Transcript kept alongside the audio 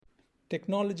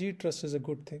Technology trust is a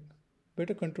good thing.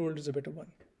 Better control is a better one.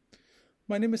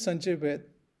 My name is Sanjay Vaid,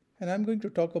 and I'm going to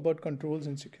talk about controls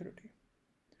and security.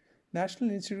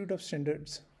 National Institute of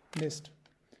Standards, NIST,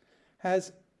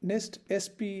 has NIST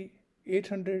SP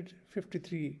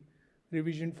 853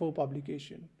 revision 4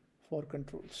 publication for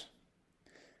controls.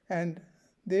 And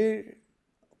they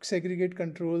segregate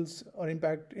controls or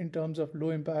impact in terms of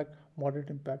low impact, moderate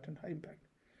impact, and high impact.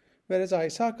 Whereas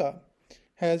ISACA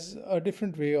has a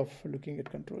different way of looking at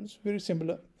controls, very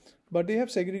similar, but they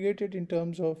have segregated in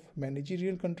terms of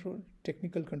managerial control,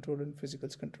 technical control, and physical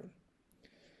control.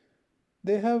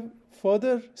 They have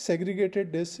further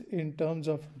segregated this in terms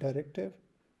of directive,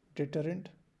 deterrent,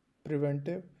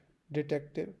 preventive,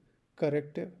 detective,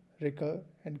 corrective, recur,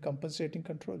 and compensating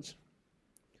controls.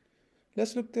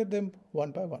 Let's look at them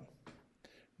one by one.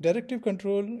 Directive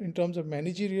control in terms of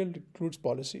managerial includes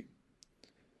policy.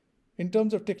 In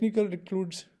terms of technical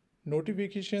includes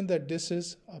notification that this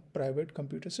is a private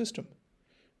computer system.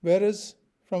 Whereas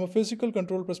from a physical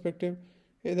control perspective,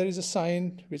 there is a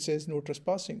sign which says no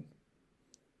trespassing,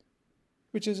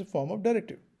 which is a form of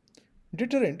directive.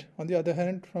 Deterrent, on the other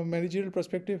hand, from a managerial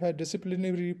perspective, has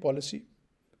disciplinary policy.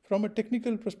 From a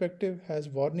technical perspective, has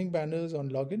warning banners on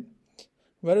login.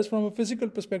 Whereas from a physical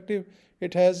perspective,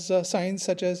 it has signs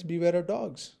such as beware of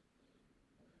dogs.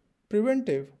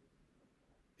 Preventive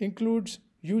includes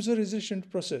user resistant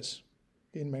process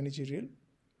in managerial,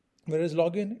 whereas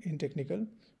login in technical,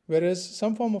 whereas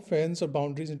some form of fence or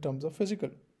boundaries in terms of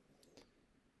physical.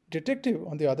 Detective,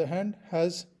 on the other hand,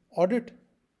 has audit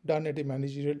done at a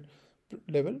managerial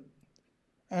level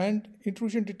and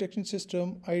intrusion detection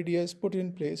system IDS put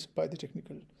in place by the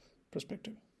technical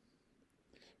perspective.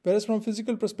 Whereas from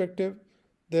physical perspective,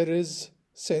 there is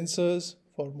sensors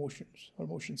for motions or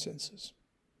motion sensors.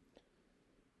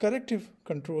 Corrective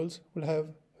controls will have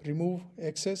remove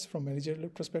access from managerial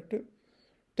perspective.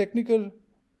 Technical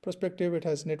perspective, it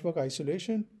has network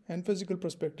isolation, and physical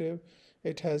perspective,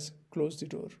 it has close the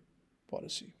door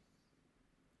policy.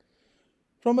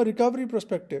 From a recovery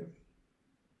perspective,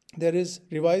 there is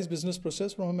revised business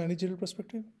process from a managerial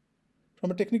perspective. From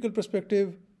a technical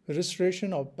perspective,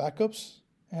 restoration of backups,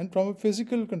 and from a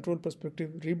physical control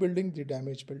perspective, rebuilding the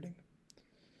damaged building.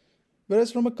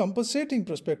 Whereas from a compensating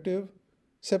perspective,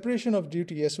 separation of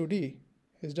duty SOD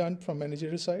is done from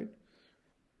managerial side.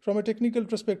 From a technical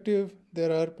perspective,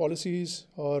 there are policies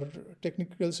or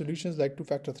technical solutions like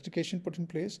two-factor authentication put in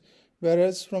place,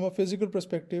 whereas from a physical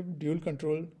perspective, dual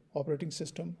control operating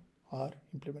system are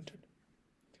implemented.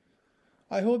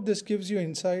 I hope this gives you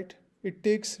insight. It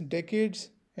takes decades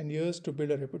and years to build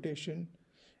a reputation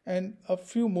and a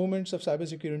few moments of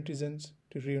cybersecurity intelligence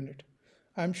to ruin it.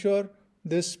 I'm sure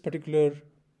this particular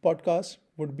podcast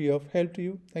would be of help to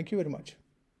you. Thank you very much.